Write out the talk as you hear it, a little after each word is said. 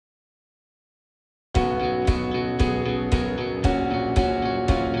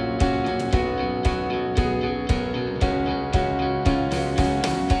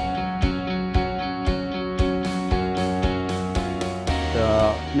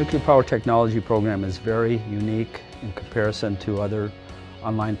nuclear power technology program is very unique in comparison to other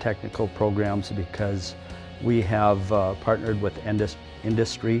online technical programs because we have partnered with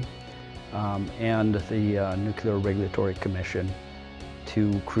industry and the Nuclear Regulatory Commission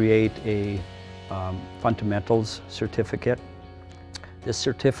to create a fundamentals certificate. This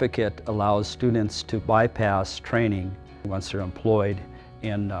certificate allows students to bypass training once they're employed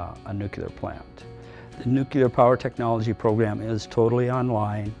in a nuclear plant. The nuclear power technology program is totally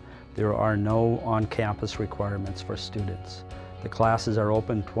online. There are no on-campus requirements for students. The classes are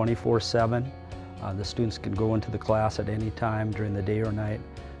open 24/7. The students can go into the class at any time during the day or night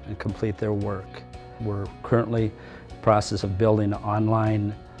and complete their work. We're currently in the process of building an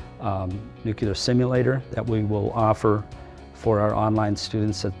online nuclear simulator that we will offer for our online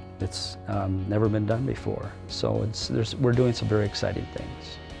students. It's never been done before. So we're doing some very exciting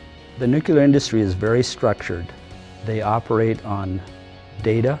things. The nuclear industry is very structured. They operate on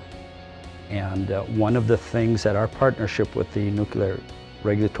data, and one of the things that our partnership with the Nuclear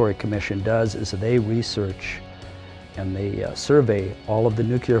Regulatory Commission does is they research and they survey all of the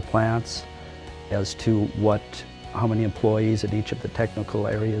nuclear plants as to how many employees in each of the technical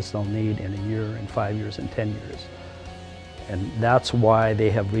areas they'll need in a year, in 5 years, and 10 years. And that's why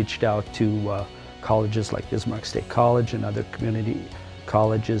they have reached out to colleges like Bismarck State College and other community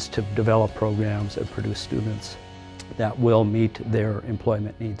colleges to develop programs and produce students that will meet their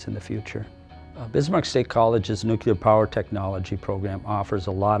employment needs in the future. Bismarck State College's nuclear power technology program offers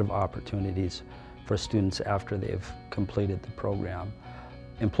a lot of opportunities for students after they've completed the program.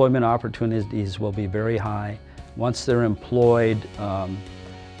 Employment opportunities will be very high. Once they're employed,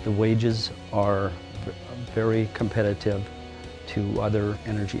 the wages are very competitive to other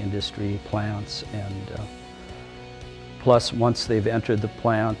energy industry plants, and plus once they've entered the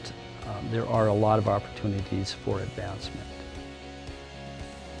plant, there are a lot of opportunities for advancement.